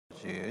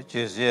chi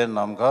chi se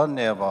nam kha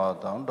ne ba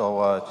dang do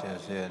wa chi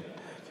se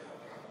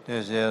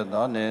te se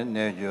da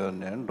ne jo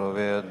ne do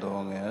ve do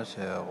nge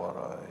se wa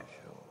ra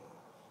shu.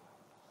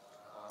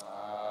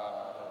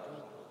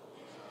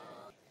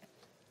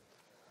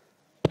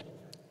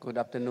 Good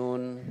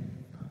afternoon,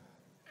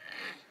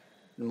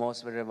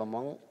 most venerable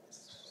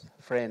monks,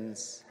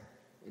 friends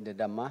in the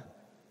Dhamma,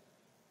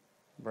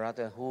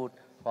 brotherhood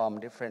from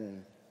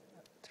different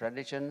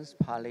traditions,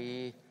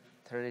 Pali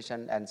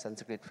tradition and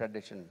Sanskrit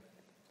tradition.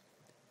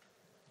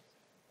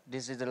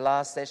 This is the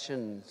last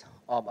session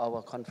of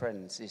our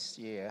conference this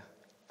year,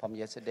 from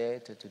yesterday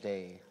to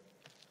today.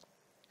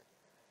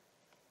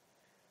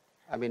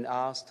 I've been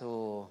asked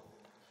to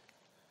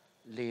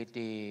lead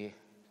the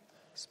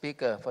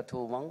speaker for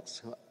 2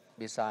 monks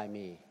beside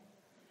me.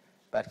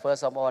 But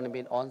first of all,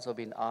 I've also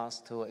been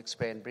asked to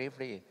explain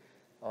briefly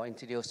or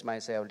introduce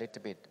myself a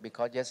little bit,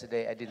 because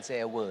yesterday I didn't say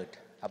a word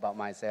about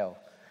myself.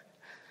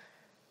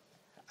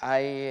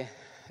 I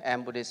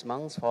am Buddhist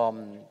monk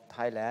from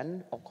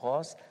Thailand, of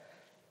course,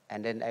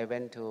 and then I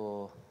went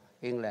to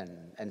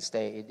England and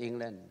stayed in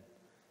England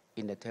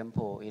in the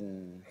temple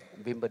in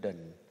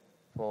Wimbledon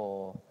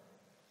for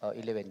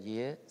 8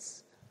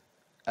 years,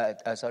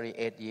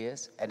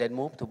 and then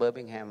moved to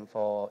Birmingham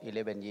for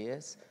 11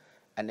 years,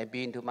 and I've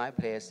been to my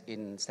place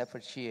in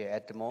Staffordshire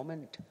at the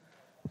moment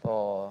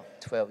for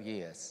 12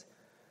 years.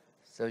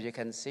 So you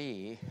can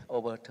see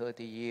over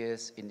 30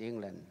 years in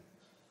England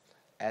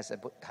as a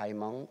Thai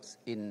monk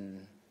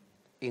in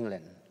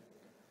England.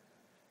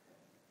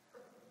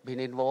 Been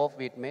involved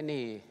with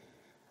many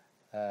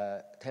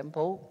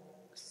temple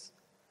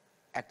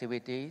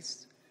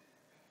activities,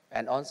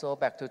 and also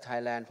back to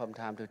Thailand from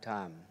time to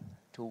time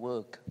to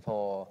work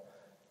for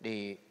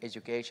the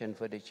education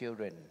for the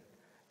children,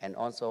 and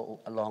also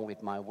along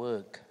with my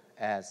work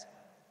as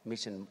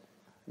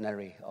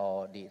missionary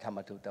or the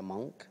Dhammatutta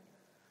monk.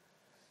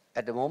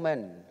 At the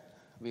moment,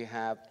 we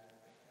have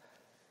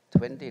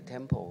 20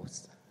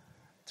 temples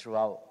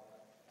throughout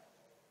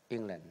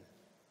England,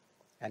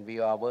 and we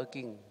are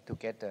working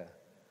together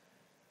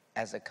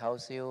as a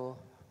council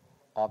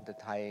of the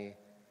Thai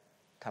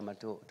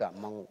Dhammatutta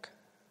monk.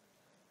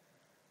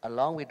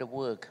 Along with the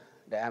work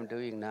that I'm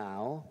doing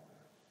now,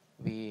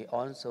 we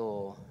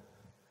also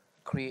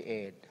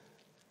create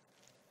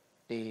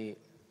the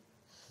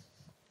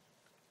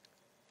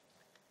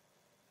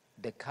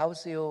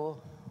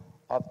Council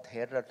of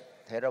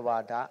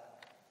Theravada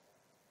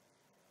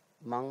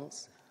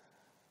monks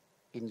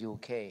in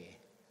UK,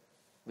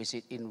 which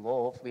is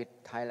involved with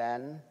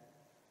Thailand,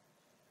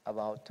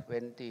 about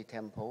 20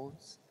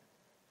 temples,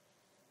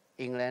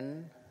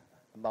 England,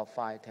 about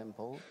 5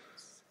 temples,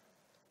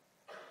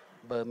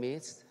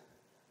 Burmese,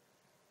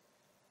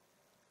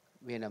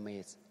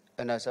 Vietnamese,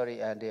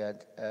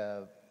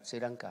 Sri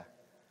Lanka.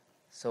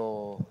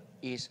 So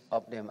each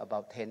of them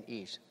about 10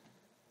 each.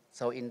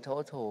 So in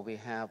total, we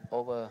have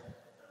over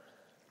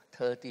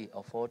 30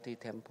 or 40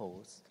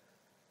 temples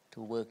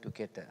to work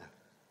together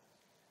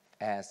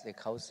as the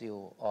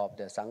Council of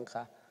the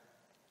Sangha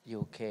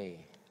UK,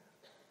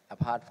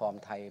 apart from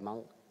Thai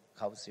Monk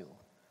Council.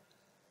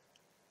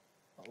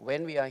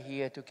 When we are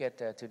here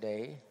together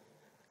today,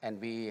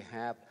 and we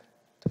have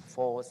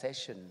 4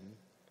 sessions,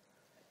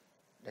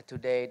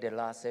 today the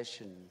last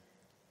session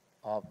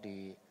of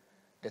the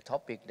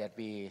topic that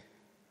we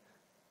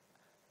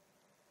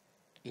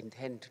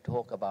intend to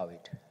talk about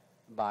it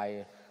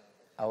by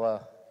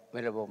our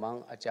venerable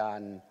monk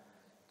Ajahn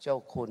จ้า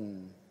คุณ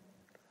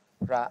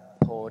พระ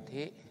โพ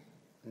ธิ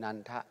นัน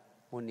ท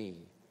มุนี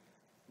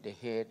the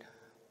head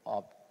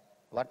of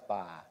วัดป่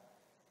า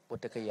ปุต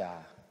ตกยา.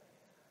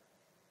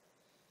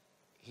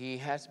 He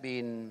has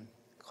been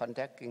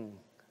contacting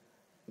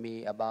me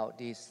about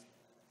this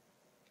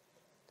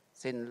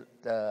since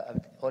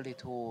only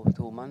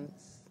two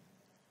months,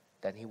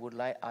 that he would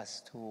like us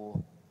to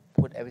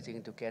put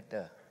everything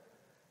together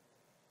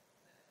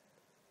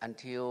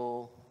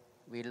until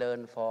we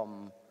learn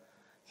from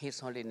His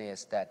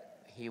Holiness that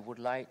he would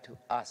like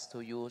us to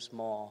use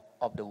more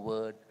of the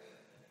word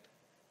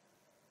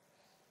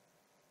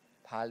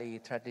Pali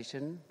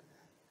tradition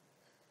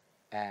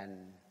and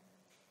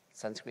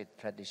Sanskrit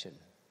tradition.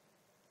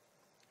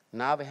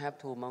 Now we have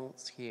 2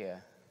 monks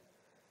here,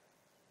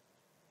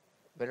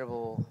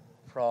 venerable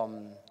from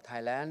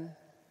Thailand,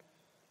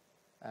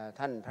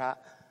 ท่านพระ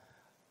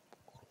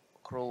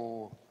ครู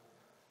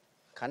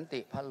ขันติ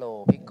พะโล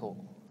ภิกขุ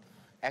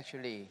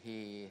Actually, he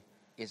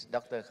is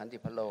Dr.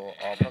 Khantipalo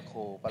or พระค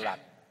รูประหลัด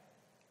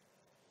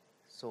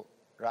สุ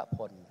รพ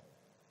ล.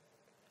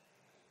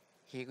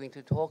 He is going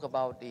to talk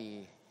about the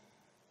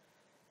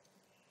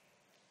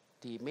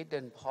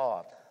middle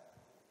part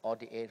or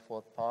the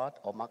eightfold part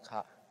or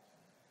Magga.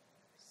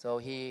 So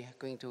he is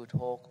going to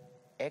talk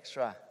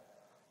extra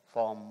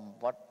from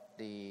what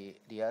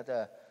the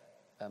other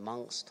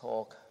monks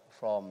talk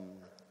from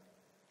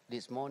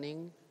this morning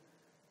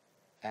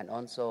and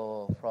also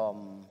from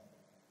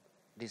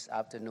this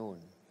afternoon,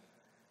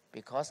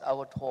 because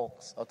our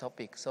talks or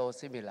topics so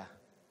similar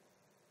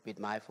with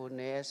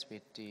mindfulness,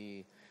 with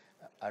the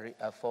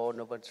Four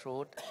Noble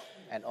Truths,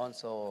 and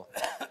also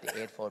the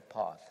Eightfold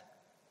Path.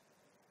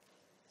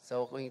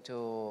 So going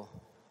to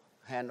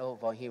hand over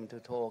for him to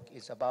talk.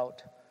 It's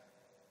about,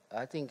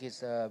 I think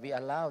it's, we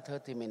allow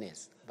 30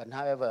 minutes, but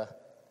however,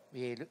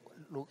 we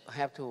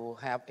have to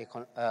have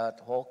a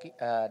talk,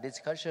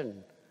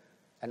 discussion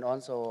and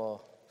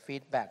also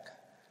feedback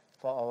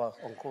for our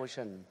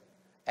conclusion.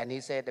 And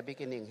he said at the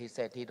beginning, he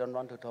said he don't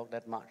want to talk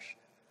that much.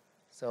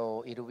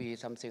 So it will be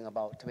something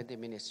about 20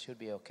 minutes should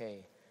be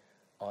okay,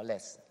 or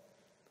less.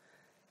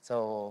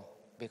 So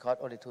because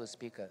only 2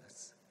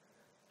 speakers.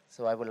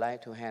 So I would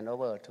like to hand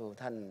over to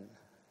ท่าน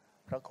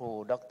พระครู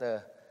Dr.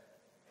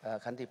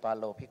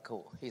 Khantipalo Bikku.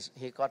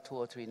 He got 2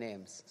 or 3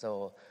 names.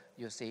 So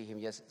you see him,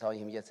 saw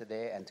him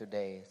yesterday and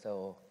today.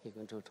 So he's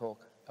going to talk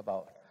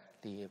about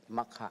the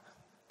Magga.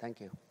 Thank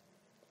you.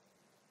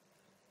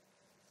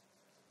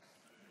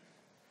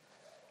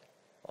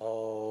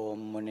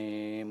 Om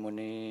Muni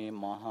Muni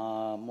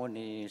Maha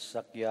Muni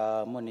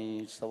Sakya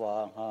Muni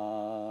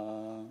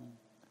Swaha.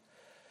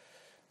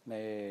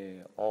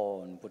 May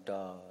all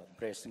Buddha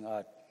blessing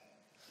us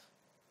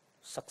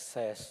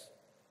success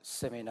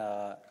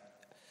seminar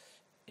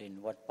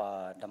in Wat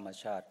Pa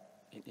Dhammachat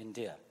in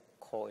India,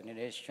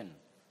 coordination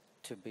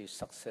to be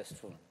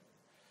successful.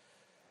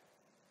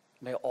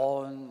 May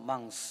all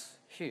monks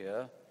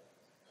here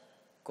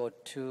go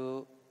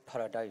to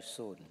paradise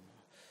soon.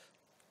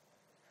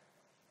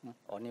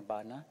 Or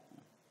Nibbana?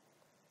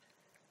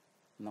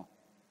 No,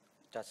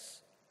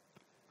 just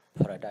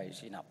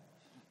paradise enough.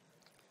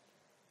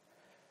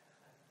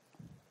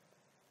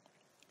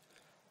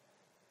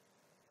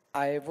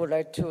 I would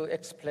like to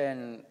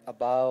explain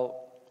about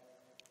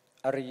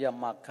Arya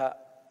Magga,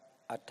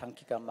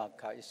 Attangiko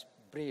Magga is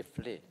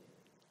briefly,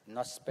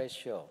 not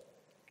special,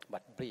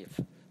 but brief.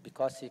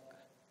 Because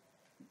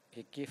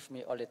he gave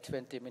me only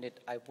 20 minutes,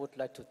 I would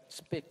like to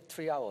speak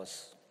 3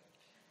 hours.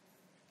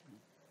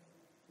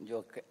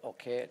 You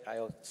okay?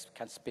 I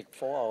can speak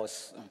 4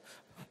 hours.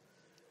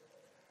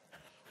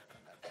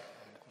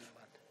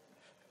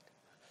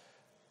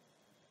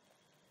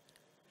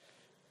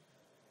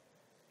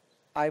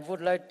 I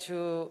would like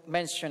to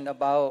mention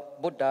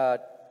about Buddha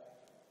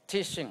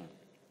teaching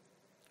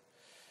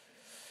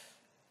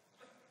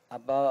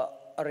about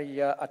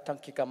Arya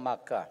Attangiko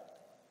Magga.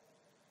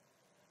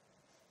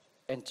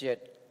 And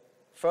yet,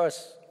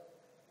 first,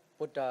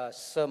 Buddha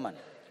sermon,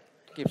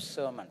 gives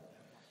sermon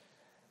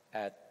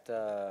at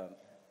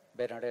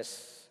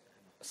Benares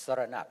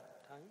Saranak,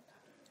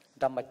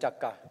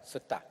 Dhammacakka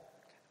Sutta.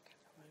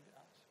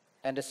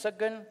 And the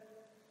second,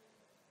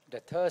 the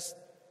third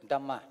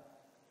Dhamma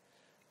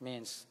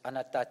means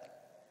Ananta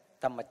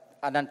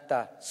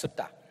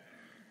Sutta.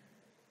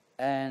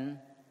 And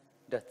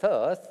the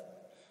third,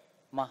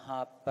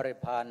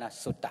 Mahaparipana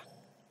Sutta.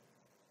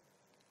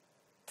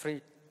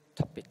 3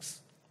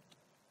 topics.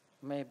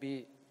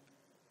 Maybe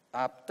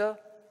after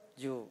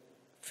you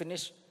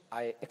finish,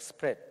 I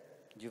express,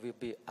 you will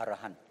be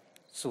Arahant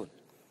soon.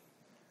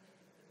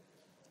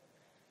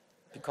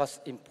 Because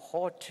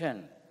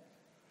important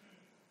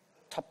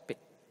topic.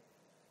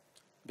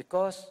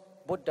 Because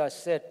Buddha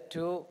said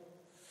to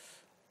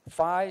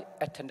 5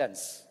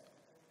 attendants,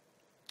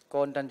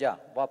 Kondanya,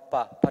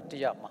 Wapa,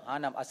 Patiya,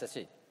 Mahanam,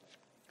 Asasi.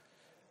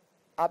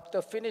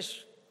 After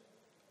finish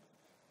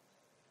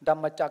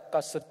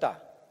Dhammacakka Sutta,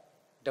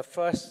 the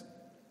first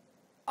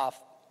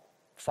of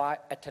 5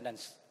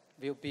 attendants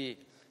will be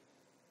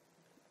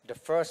the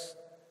first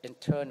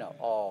internal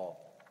or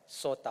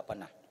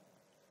Sotapanna.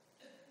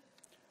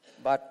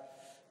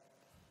 But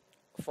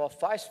for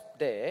 5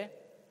 days,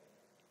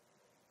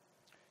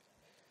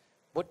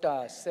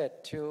 Buddha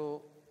said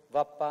to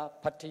Vappa,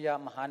 Patiya,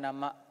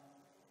 Mahanama,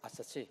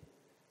 Asasi,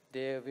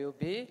 there will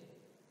be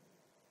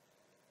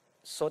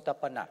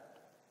Sotapanna,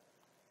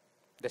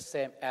 the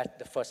same as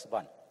the first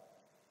one.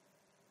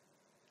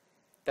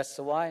 That's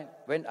why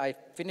when I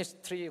finish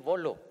 3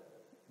 volumes,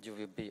 you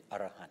will be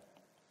Arahant.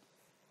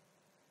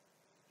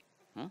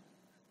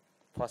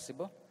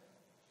 Possible?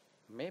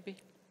 Maybe.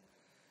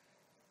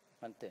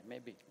 Bante,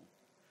 maybe.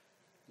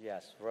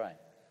 Yes, right.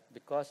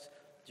 Because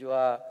you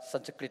are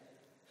Sanskrit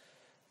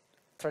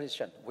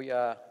tradition. We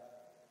are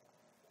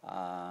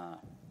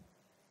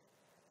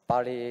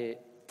Pali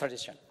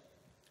tradition.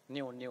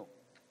 New name.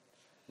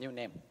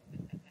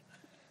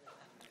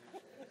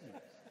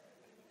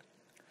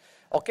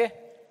 Okay.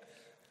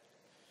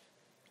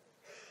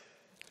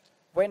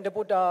 When the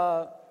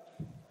Buddha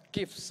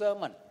gives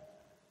sermon,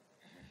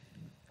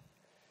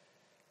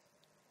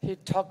 he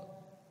talked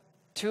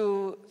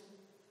too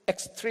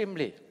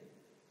extremely,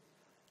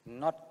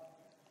 not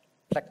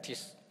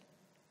practice.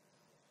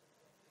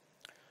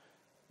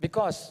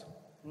 Because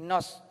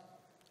not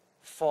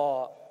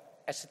for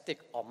ascetic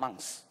or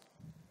monks.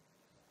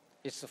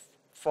 It's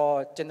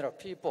for general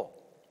people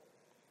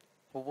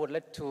who would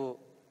like to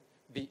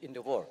be in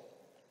the world.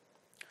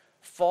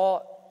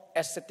 For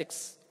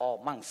ascetics or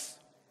monks,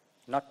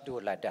 not do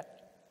like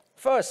that.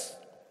 First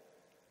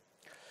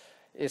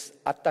is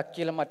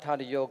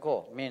Attakilamathana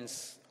Yoga,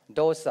 means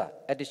dosa,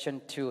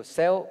 addition to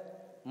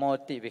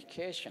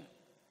self-mortification.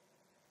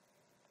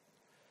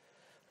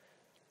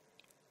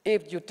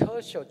 If you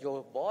torture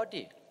your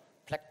body,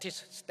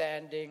 practice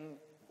standing,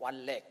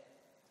 one leg.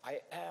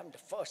 I am the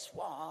first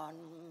one.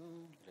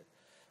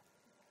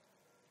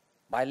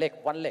 By leg,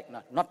 one leg,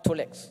 not two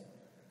legs.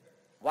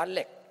 One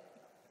leg,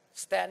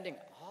 standing.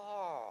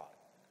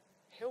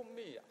 Help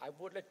me. I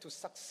would like to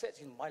succeed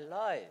in my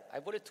life. I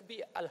would like to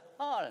be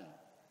Arhan.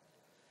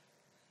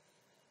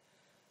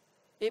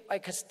 If I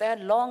can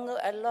stand longer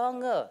and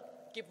longer,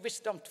 give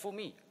wisdom to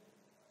me.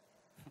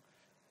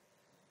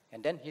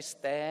 And then he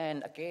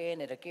stand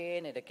again and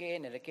again and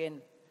again and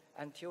again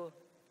until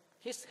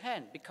his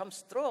hand becomes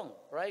strong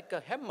like a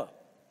hammer.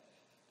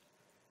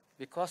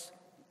 Because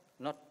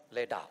not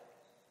lay down,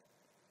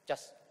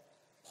 just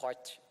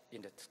point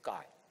in the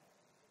sky.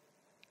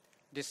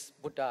 This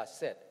Buddha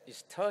said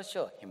is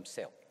torture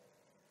himself.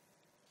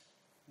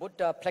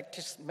 Buddha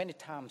practiced many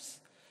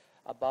times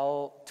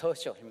about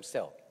torture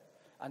himself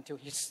until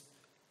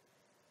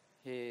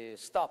he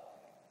stopped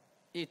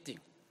eating.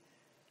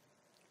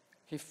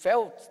 He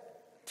failed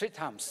 3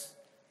 times,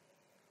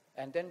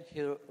 and then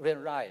he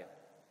realized,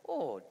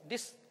 oh,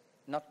 this is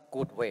not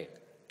good way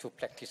to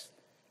practice.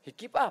 He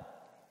give up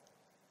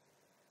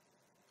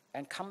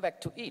and come back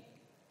to eat.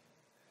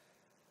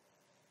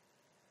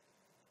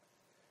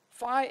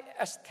 5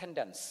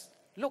 attendants.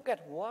 Look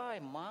at why,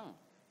 monk.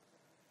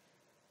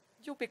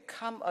 You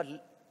become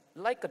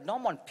like a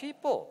normal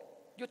people.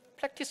 You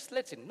practice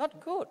lesson, not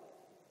good,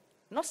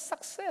 not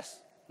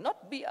success,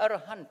 not be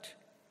arahant.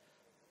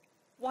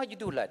 Why you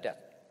do like that?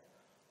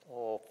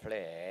 Oh,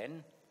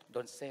 friend,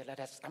 don't say like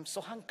that. I'm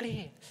so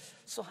hungry,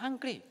 so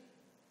hungry.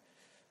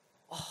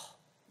 Oh,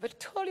 very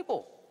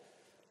terrible.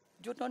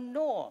 You don't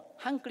know.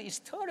 Hungry is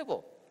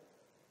terrible.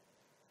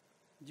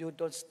 You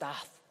don't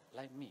starve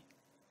like me.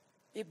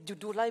 If you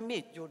do like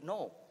me, you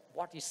know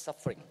what is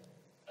suffering.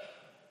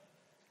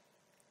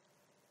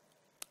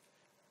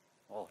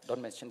 Oh,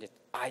 don't mention it.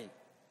 I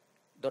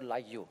don't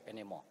like you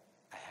anymore.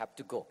 I have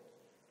to go.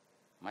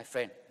 My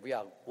friend, we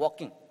are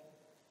walking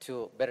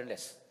to Berlin.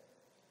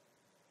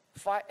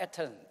 5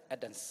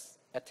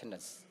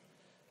 attendants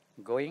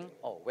going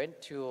or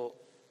went to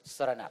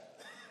Saranat.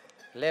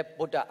 Left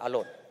Buddha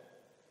alone.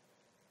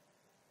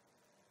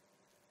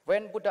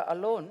 When Buddha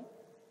alone,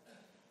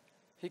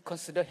 he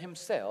considered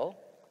himself,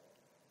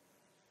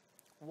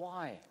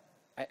 why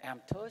I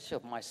am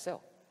torturing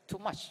myself too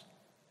much.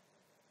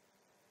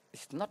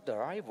 It's not the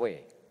right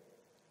way.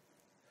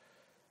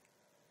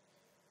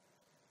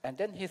 And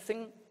then he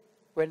think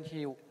when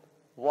he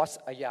was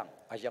a young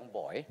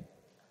boy,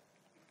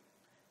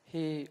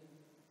 he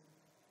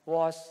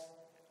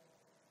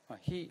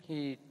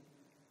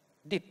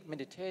did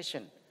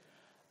meditation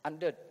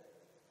under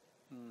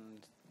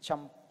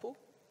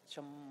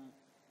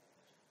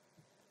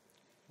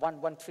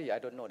one tree. I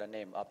don't know the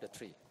name of the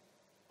tree.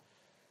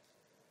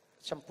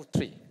 Champu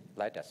tree,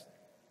 like that.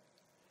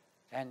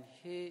 And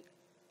he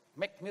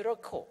make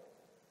miracle.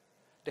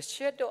 The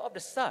shadow of the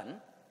sun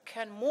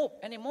can't move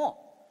anymore.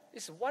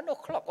 It's 1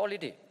 o'clock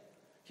already.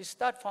 He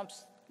start from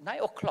 9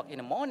 o'clock in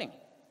the morning.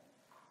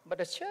 But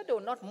the shadow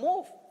not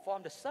move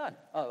from the sun,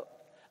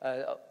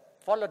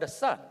 follow the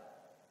sun.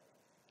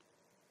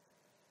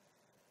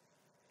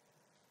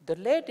 The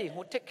lady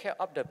who take care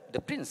of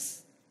the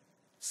prince,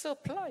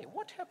 surprised,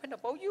 what happened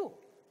about you?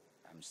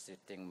 I'm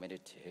sitting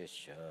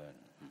meditation.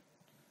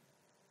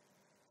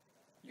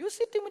 You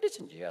sitting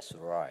meditation? Yes,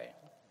 right.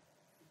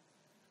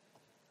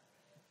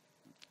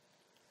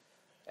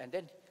 And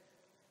then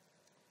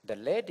the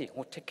lady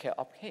who take care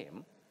of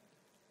him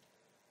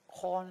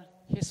called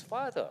his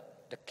father,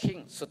 the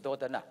king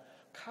Suddhodana.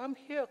 Come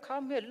here,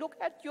 look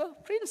at your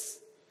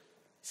prince.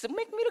 It's a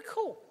big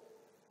miracle.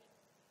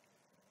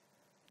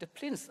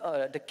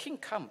 The king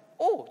come.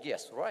 Oh,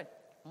 yes, right.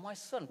 My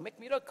son make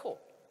miracle.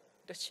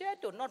 The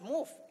shadow not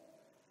move.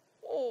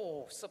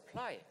 Oh,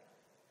 supply.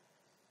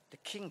 The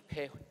king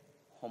pay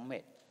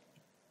homage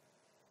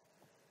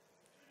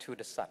to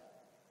the sun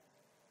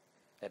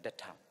at that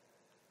time.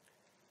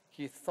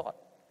 He thought,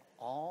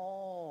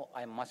 oh,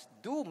 I must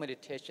do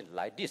meditation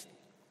like this.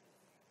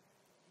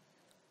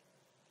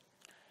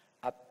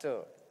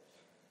 After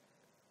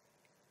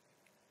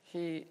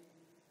he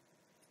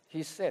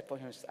said for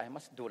himself, I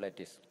must do like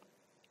this.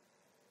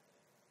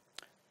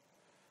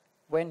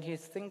 When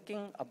he's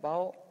thinking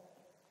about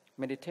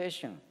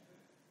meditation,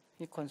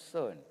 he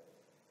concerned.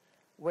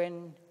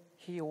 When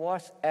he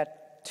was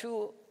at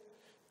 2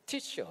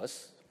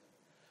 teachers,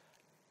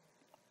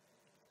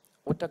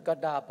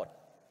 Uttagadabot,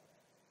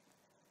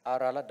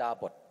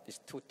 Araladabot, is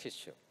 2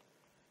 teachers,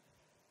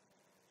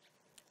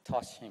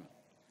 taught him.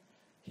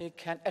 He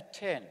can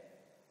attain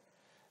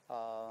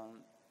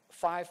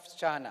 5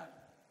 jhana,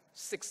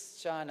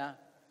 6 jhana,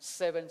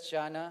 7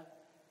 jhana,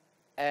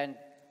 and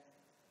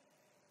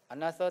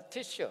another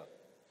teacher,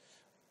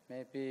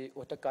 maybe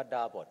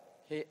Uttagadabot,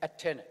 he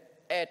attained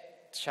 8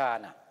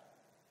 jhana.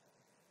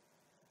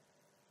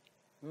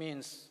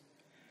 Means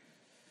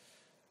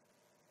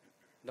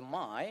the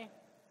mind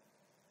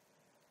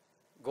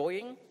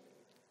going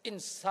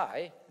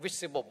inside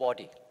visible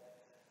body.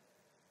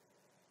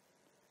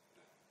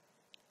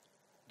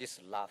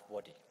 This love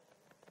body,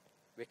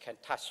 we can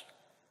touch.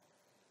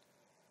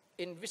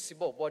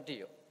 Invisible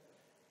body,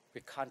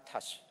 We can't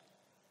touch.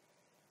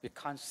 We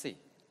can't see.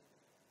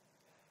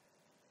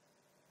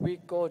 We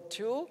go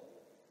to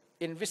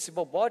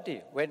invisible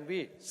body when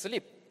we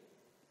sleep.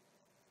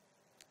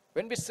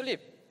 When we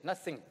sleep,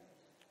 nothing,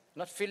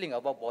 not feeling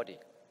our body,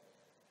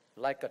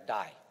 like a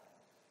die.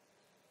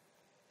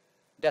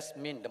 That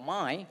means the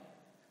mind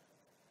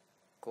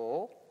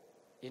go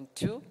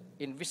into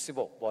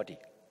invisible body.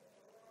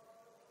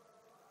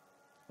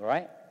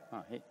 Right?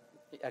 He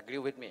agree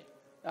with me.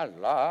 A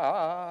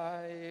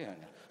lie.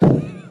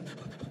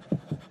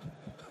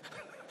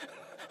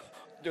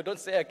 You don't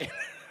say again.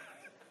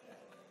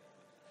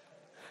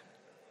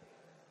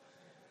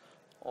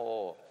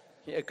 Oh,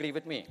 he agree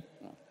with me.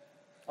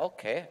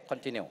 Okay,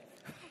 continue.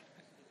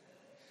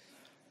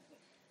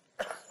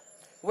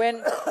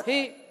 When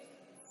he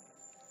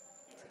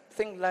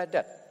think like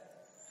that,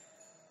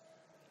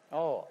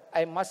 oh,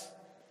 I must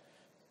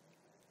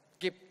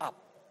give up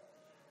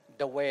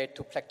the way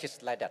to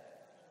practice like that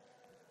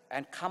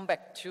and come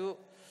back to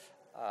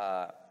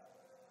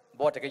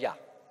Bodhagaya.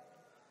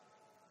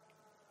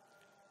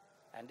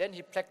 And then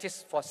he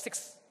practiced for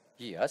 6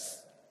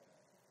 years.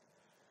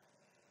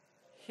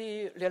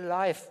 He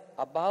realized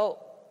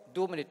about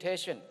do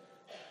meditation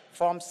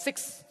from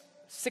 6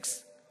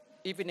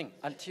 evening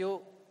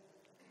until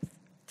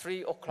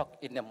 3 o'clock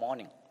in the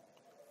morning.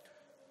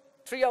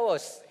 3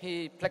 hours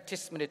he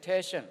practiced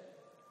meditation.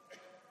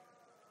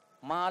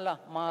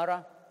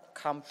 Mara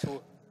come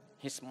to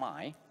his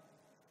mind.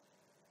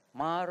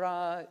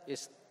 Mara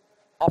is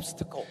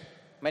obstacle.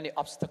 Many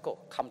obstacles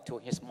come to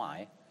his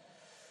mind.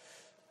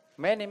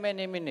 Many.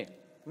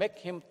 Make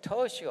him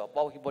torture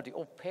about his body.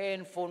 Oh,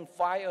 painful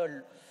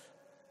fire,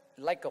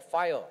 like a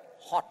fire,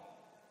 hot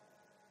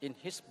in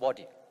his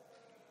body.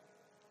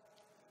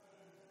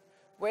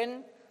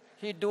 When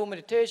he do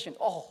meditation,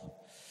 oh,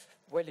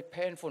 very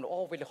painful,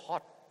 oh, very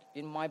hot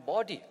in my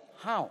body.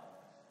 How?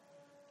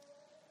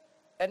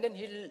 And then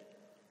he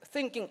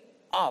thinking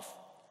of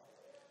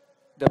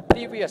the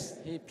previous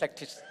he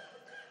practiced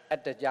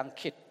at the young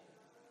kid.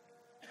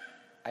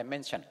 I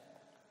mentioned.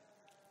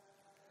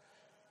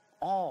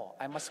 Oh,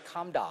 I must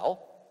calm down.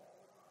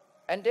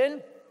 And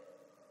then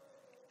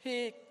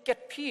he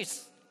get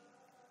peace.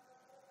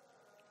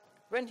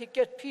 When he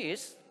get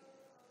peace,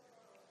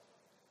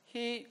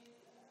 he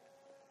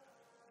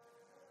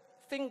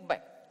think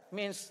back,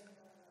 means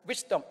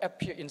wisdom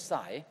appear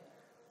inside,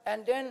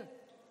 and then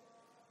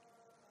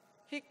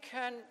he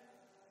can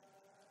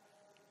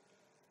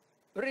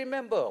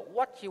remember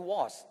what he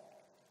was,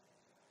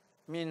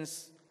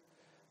 means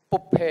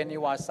puppe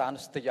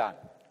nivasanustayan.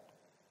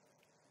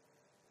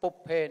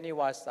 Puppe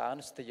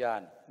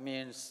nivasanustayan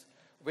means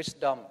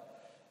wisdom,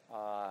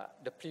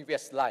 the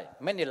previous life,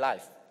 many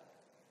life.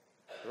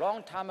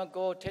 Long time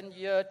ago, 10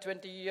 years,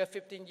 20 years,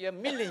 15 years,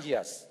 million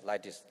years,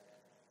 like this.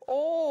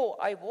 Oh,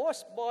 I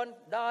was born,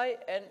 die,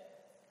 and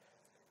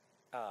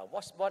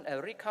was born a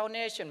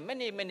reincarnation.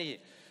 Many.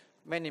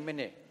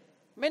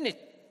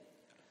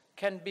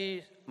 Can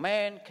be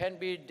man, can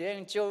be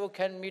angel,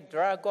 can be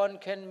dragon,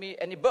 can be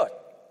any bird,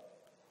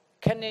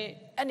 can be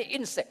any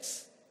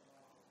insects.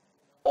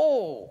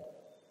 Oh,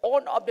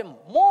 all of them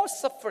more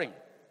suffering.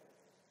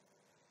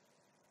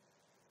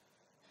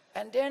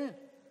 And then,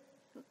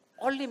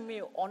 only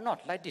me or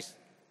not, like this.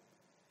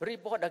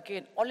 Reborn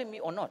again, only me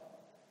or not.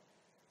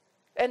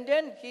 And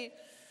then he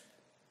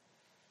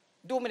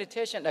do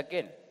meditation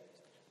again.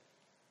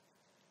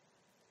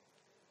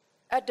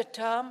 At the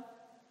time,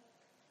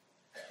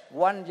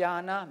 one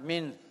yana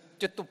means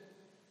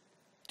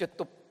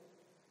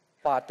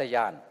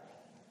Chatupatayan,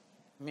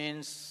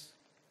 means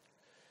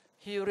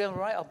he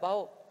realized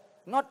about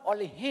not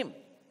only him,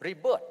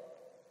 rebirth,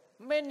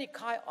 many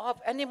kind of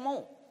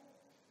animal,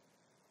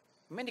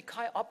 many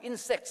kind of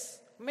insects,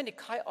 many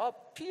kind of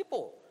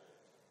people,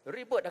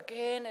 rebirth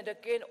again and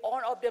again,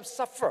 all of them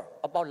suffer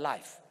about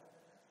life.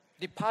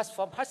 Depart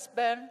from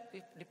husband,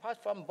 depart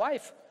from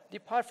wife,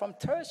 depart from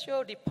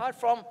treasure, depart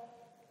from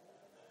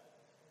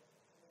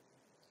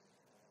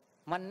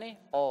money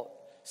or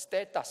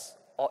status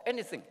or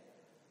anything.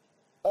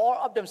 All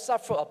of them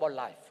suffer about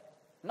life,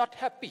 not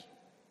happy.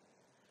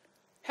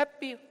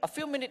 Happy a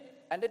few minutes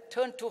and then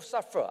turn to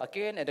suffer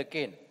again and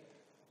again.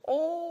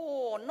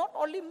 Oh, not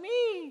only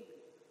me,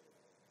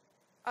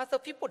 other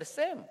people the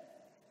same.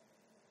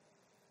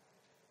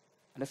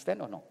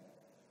 Understand or no?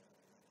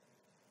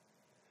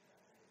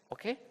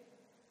 Okay?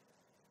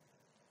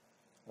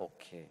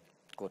 Okay,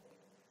 good.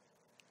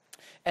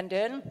 And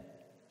then,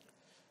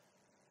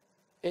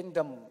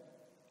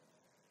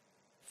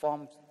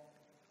 from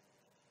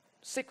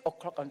 6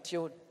 o'clock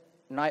until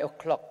 9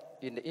 o'clock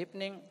in the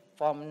evening,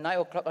 from 9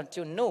 o'clock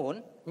until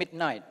noon,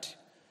 midnight.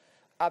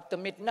 After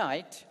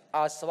midnight,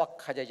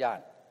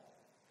 Aswakhayayan,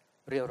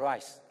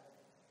 realize.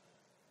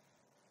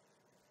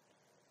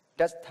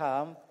 That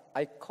time,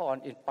 I call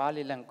in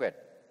Pali language,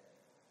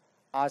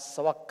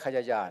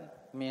 Aswakhayayan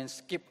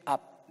means give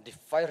up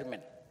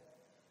defilement.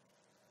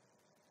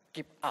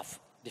 Give up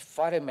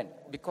defilement.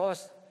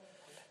 Because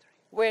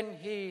when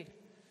he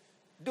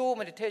do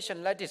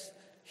meditation like this,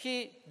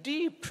 he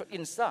deep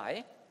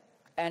inside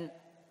and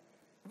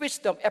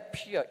wisdom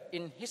appear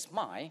in his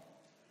mind,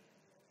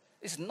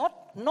 it's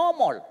not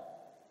normal.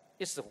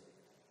 It's a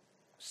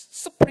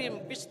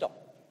supreme wisdom.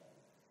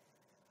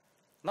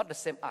 Not the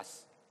same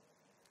as.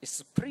 It's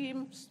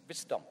supreme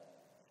wisdom.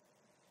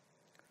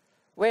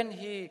 When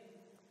he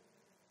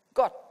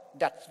got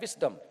that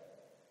wisdom,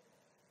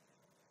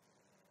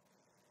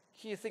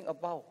 he think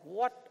about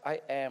what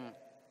I am,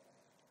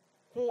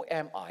 who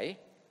am I?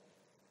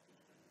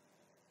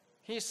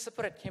 He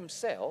separate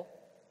himself.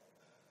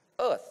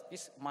 Earth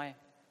is mine,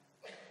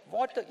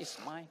 water is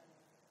mine,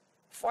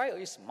 fire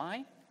is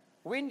mine,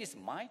 wind is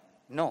mine.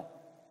 No.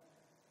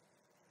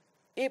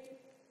 If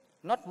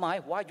not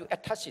mine, why you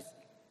attach it?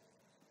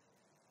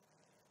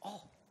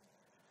 Oh,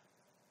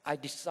 I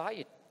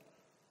decide.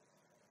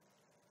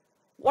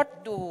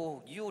 What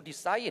do you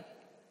decide?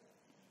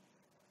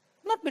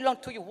 Not belong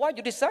to you. Why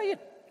you decide?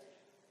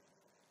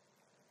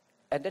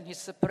 And then he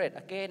separate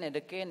again and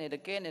again and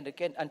again and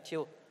again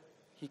until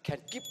he can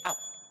give up.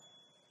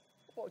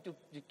 Oh, you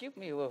give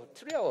me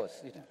 3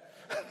 hours. You know.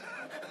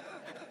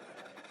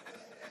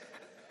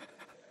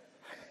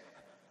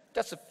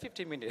 Just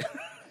 50 minutes.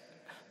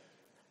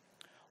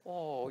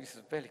 Oh,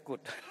 it's very good.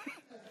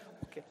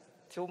 Okay,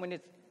 2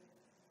 minutes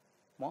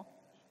more.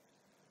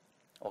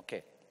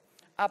 Okay.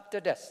 After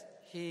that,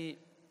 he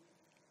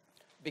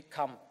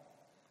become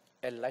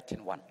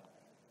enlightened one.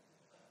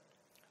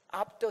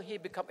 After he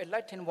become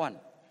enlightened one,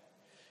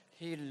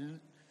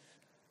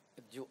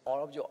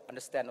 all of you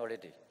understand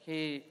already.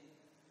 He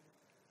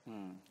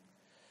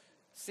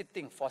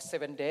sitting for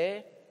 7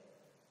 days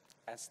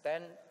and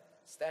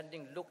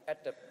standing, look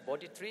at the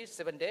body tree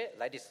 7 days,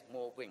 like this,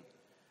 moving.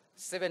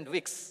 7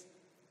 weeks.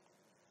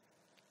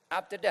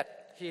 After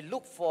that, he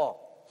looked for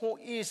who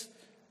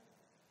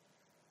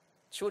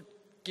should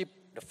give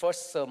the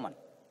first sermon.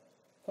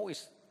 Who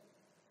is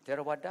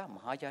Theravada,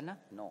 Mahayana?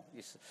 No,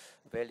 it's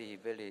very,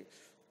 very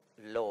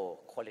low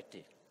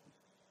quality.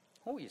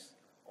 Who is?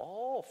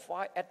 Oh,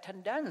 5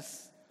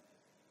 attendants.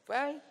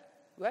 Where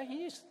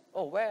he is?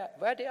 Oh,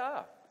 where they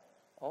are?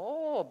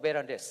 Oh,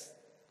 Berandes.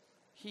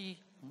 He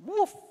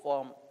moved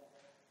from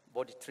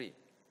body tree,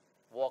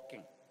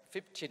 walking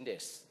 15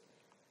 days,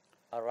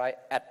 arrived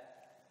at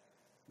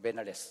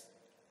Benares.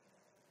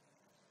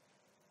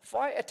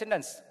 5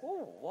 attendants.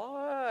 Oh,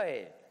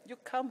 why? You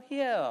come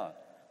here.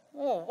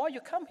 Oh, why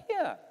you come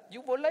here?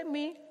 You would like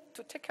me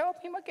to take care of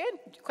him again?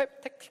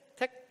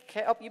 Take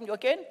care of him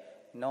again?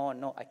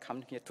 No, I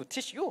come here to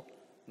teach you.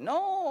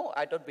 No,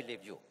 I don't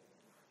believe you.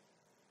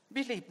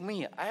 Believe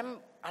me, I'm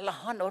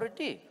Alahan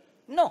already.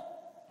 No.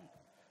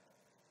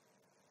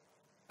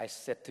 I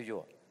said to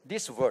you,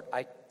 this word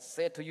I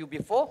said to you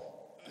before,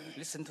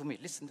 listen to me.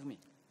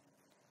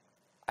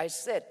 I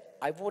said,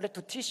 I wanted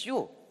to teach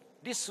you.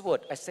 This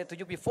word I said to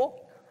you before.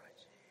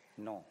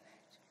 No.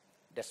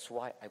 That's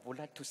why I would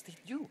like to teach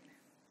you.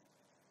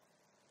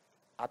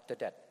 After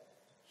that,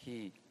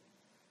 he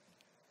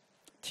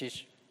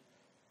teach.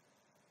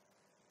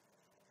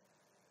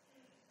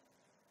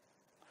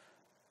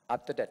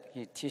 After that,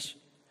 he teach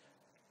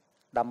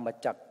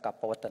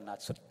Dhammacakkappavattana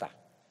Sutta.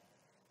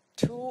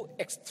 Too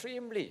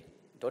extremely,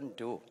 don't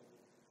do.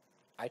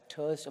 I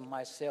told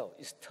myself,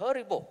 it's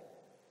terrible.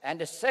 And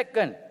the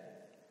second,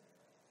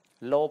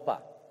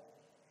 Loba.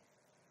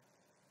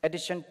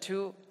 Addition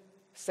to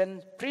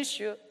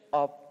pressure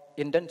of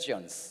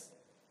indulgence.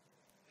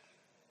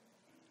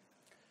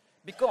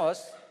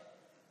 Because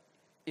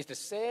it's the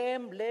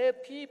same lay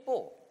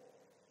people.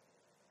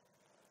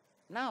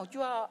 Now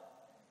you are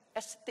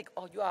ascetic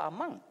or you are a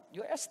monk.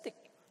 You are ascetic.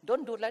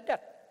 Don't do like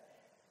that.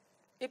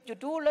 If you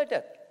do like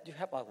that, you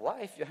have a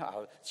wife, you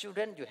have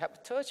children, you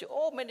have church,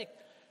 all many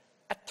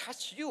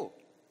attach you.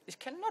 It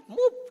cannot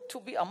move to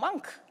be a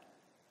monk.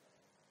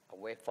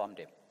 Away from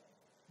them.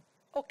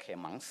 Okay,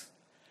 monks.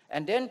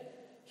 And then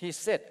he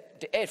said,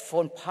 the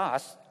Eightfold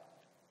path,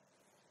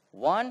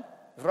 1,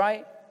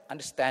 right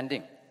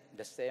understanding.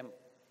 The same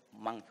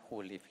monk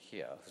who live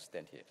here, who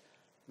stand here,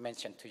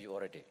 mentioned to you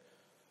already.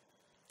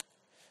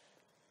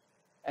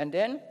 And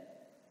then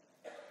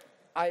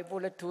I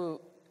would like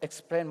to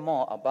explain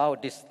more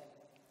about this.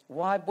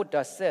 Why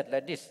Buddha said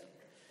like this?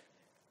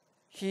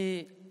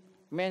 He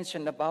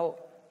mentioned about,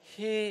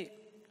 he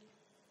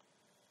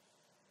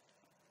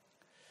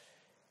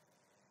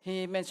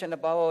mentioned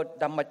about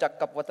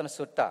Dhammacakkappavattana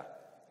Sutta.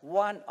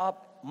 One of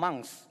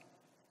monks,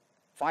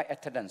 5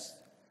 attendants,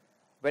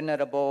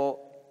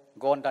 Venerable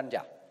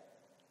Gondanya,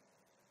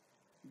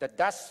 the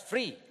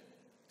dust-free,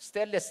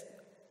 stainless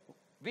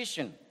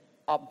vision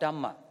of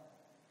Dhamma,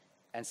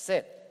 and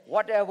said,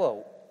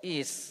 whatever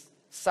is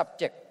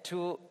subject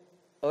to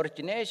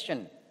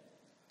origination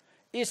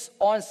is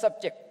on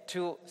subject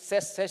to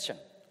cessation,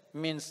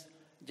 means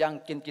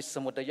yang kinki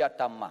samudaya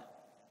dhamma.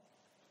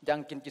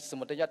 Yang kinki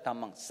samudaya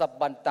dhammang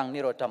sabbantang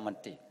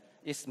nirodhamanti.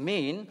 It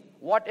means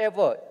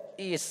whatever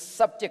is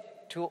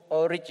subject to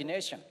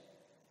origination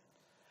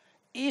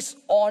is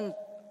on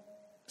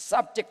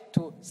subject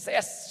to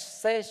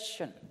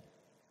cessation.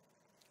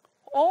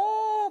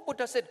 Oh,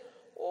 Buddha said,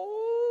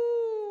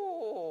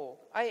 oh,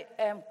 I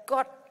am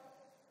God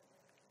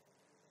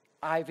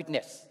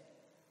eyewitness.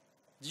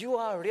 You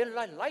are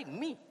realized like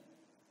me.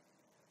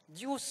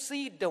 You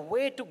see the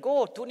way to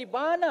go to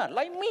Nibbana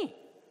like me.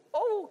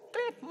 Oh,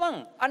 great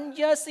monk.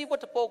 Anya si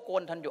watapo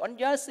kon tanyo.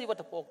 Anya si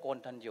watapo kon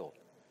tanyo.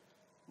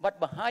 But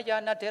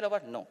Mahayana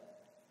Theravada, no.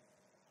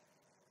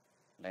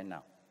 Right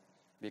now.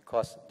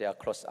 Because they are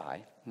closed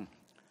eye.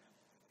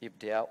 If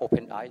they are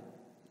open eye,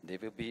 they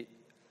will be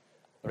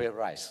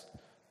realized.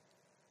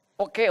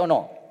 Okay or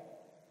no?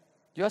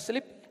 You are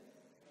sleepy?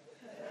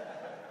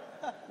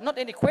 Not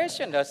any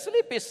question.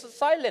 Sleep is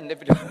silent.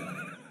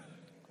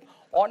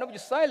 All of you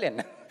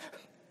silent.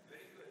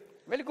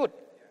 Very good.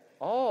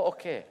 Oh,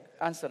 okay.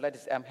 Answer like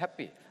this. I'm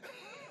happy.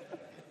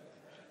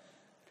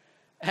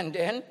 And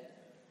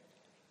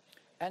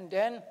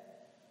then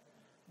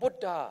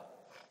Buddha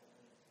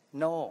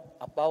know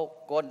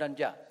about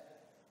Gondanya.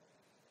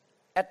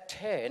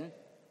 Attain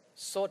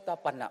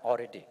Sotapanna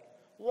already.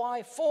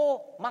 Why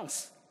 4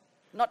 months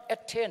not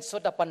attain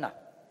Sotapanna?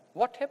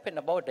 What happened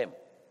about them?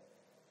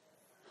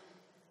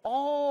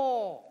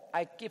 Oh,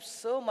 I give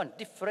sermon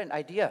different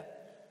idea.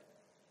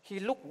 He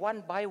look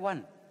one by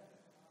one.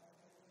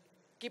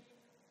 Give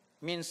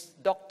means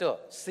doctor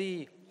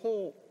see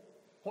who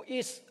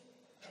is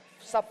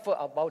suffer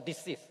about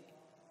disease.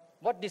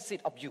 What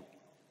disease of you?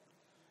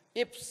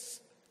 If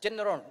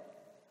general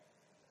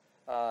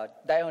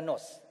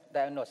diagnose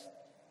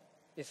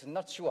is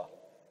not sure,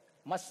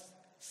 must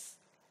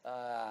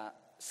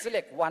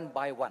select one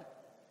by one.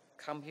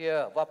 Come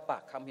here,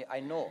 Vapa, come here. I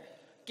know.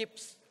 Give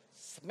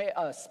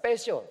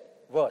special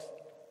words.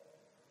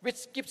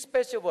 Which give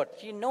special word?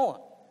 He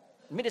know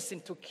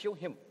medicine to cure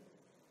him.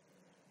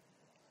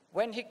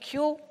 When he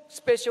cure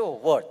special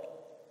word,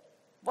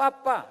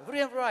 Vapa,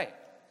 real right.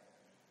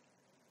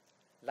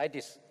 Like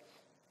this.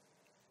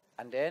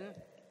 And then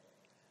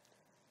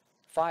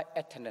 5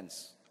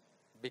 attendants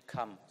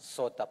become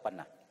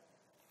Sotapanna.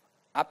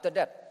 After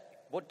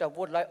that, Buddha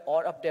would like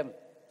all of them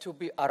to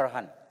be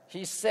Arahant.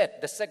 He said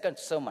the second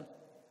sermon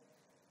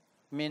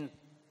mean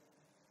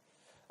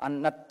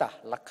Anatta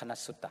Lakkhana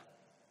Sutta.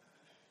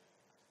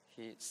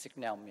 He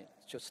signaled me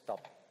should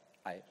stop.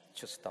 I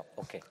should stop.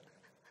 Okay.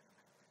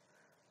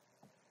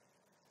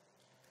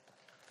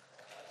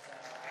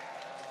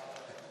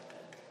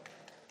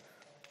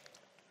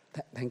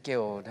 Thank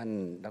you,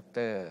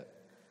 Dr.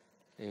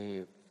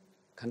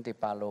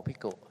 Khantipalo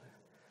Bikku.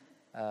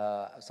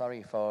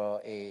 Sorry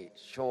for a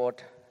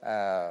short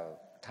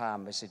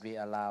time, we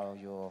allow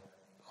you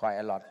quite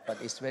a lot, but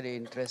it's very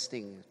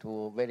interesting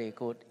to very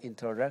good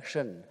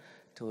introduction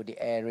to the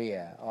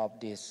area of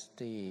this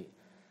the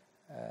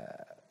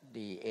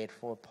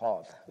Eightfold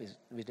Path,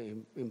 which is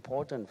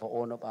important for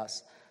all of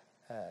us.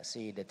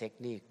 See the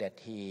technique that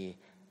he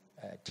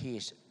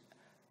teach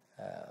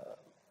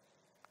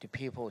the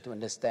people to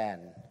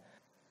understand.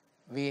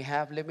 We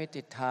have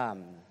limited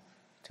time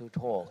to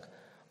talk.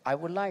 I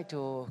would like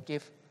to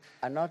give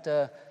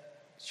another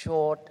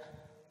short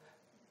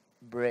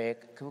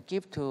break to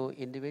give to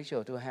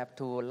individual to have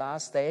to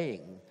last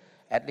staying.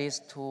 At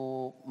least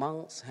 2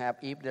 months have,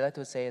 if they like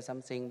to say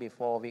something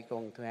before we're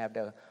going to have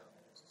the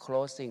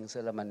closing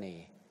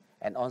ceremony,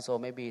 and also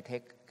maybe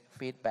take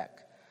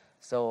feedback.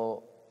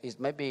 So it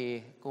may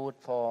be good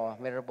for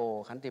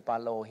Venerable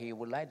Khantipalo. He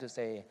would like to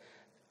say,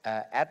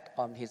 add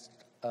on his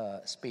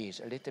speech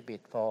a little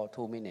bit for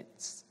 2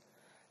 minutes.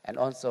 And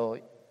also,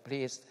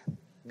 please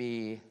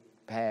be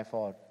prepared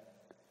for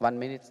 1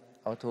 minute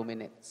or 2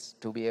 minutes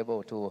to be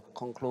able to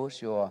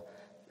conclude your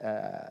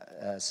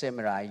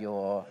summarize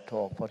your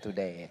talk for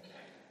today.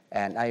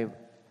 And I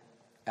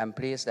am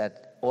pleased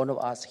that all of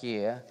us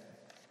here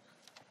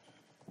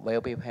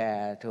will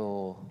prepare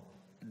to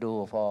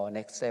do for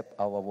next step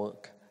our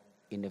work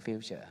in the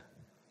future.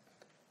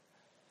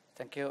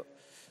 Thank you.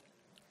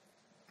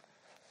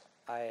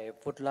 I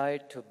would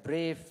like to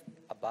brief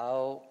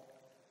about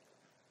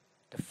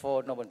the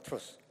 4 Noble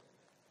Truths.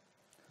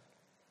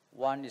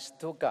 One is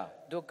dukkha.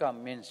 Dukkha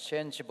means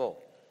changeable.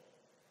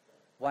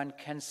 One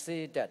can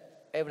see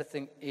that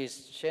everything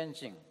is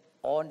changing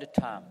all the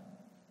time.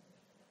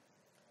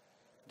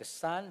 The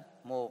sun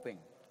moving,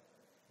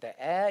 the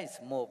air is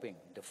moving,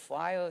 the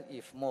fire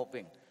is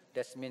moving.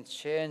 That means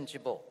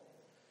changeable.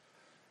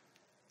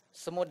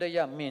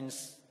 Samudaya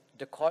means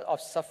the cause of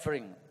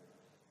suffering,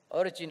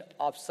 origin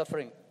of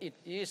suffering. It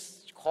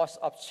is cause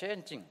of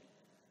changing,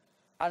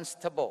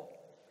 unstable.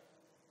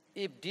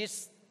 If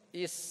this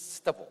is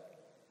stable,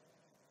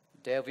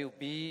 there will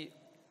be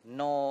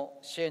no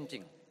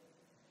changing.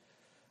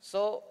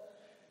 So,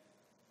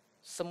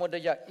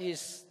 samudaya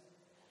is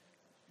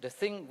the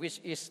thing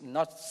which is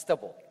not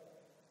stable.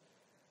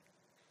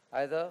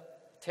 Either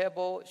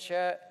table,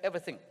 chair,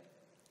 everything.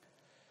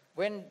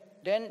 When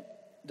then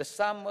the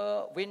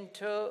summer,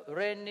 winter,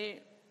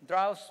 rainy,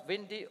 drought,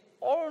 windy,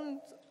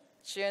 all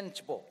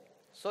changeable.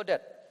 So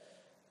that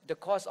the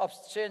cause of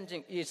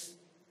changing is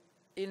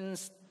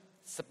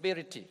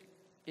instability.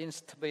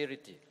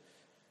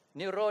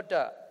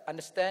 Nirodha,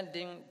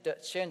 understanding the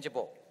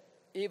changeable.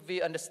 If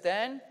we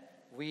understand,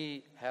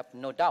 we have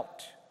no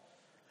doubt.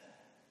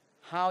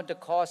 How the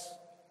cause,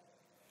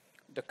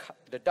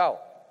 the doubt?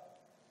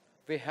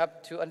 We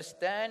have to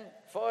understand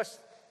first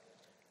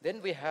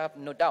then we have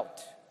no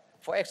doubt.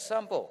 For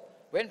example,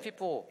 when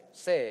people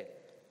say,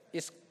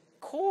 it's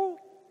cool,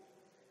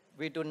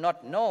 we do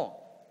not know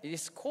it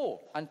is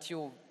cool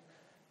until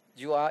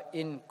you are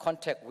in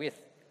contact with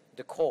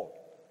the coal.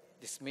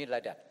 This means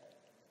like that.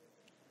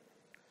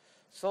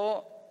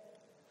 So,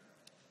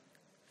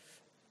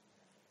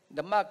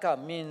 the marga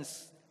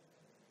means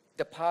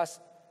the path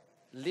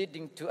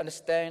leading to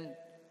understand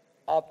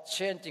of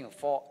changing.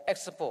 For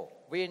example,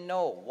 we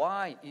know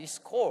why it is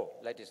cold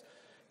like this.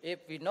 If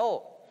we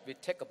know, we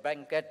take a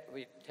blanket,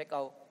 we take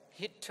our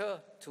heater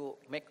to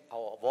make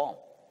our warm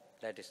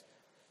like this.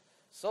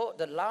 So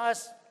the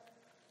last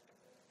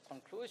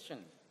conclusion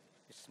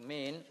is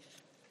mean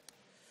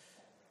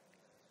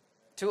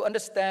to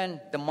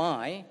understand the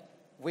mind,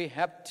 we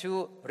have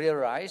to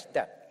realize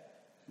that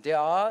there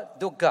are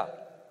dukkha,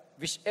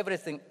 which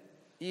everything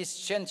is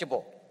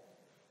changeable.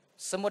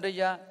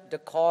 Samudaya, the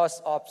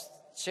cause of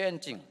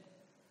changing.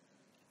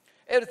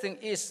 Everything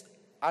is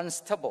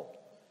unstable.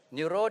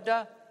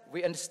 Nirodha,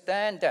 we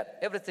understand that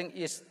everything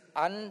is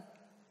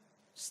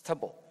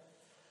unstable.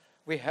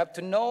 We have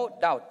to know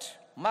doubt.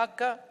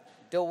 Magga,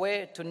 the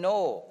way to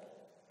know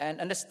and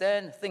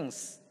understand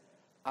things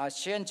are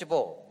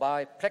changeable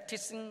by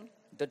practicing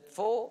the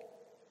four,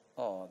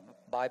 or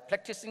by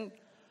practicing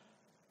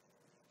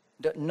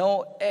the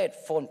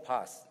eightfold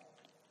path.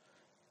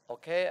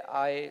 Okay,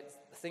 I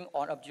think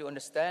all of you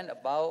understand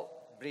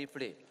about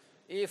briefly.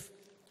 If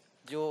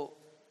you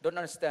don't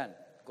understand,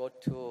 go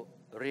to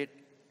read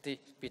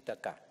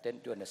Tipitaka,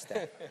 then you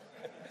understand.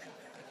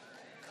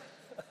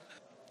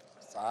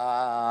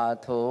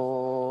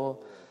 Sadhu.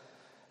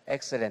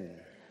 Excellent.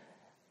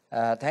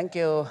 Thank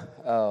you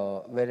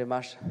very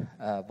much,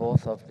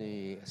 both of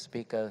the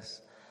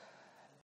speakers.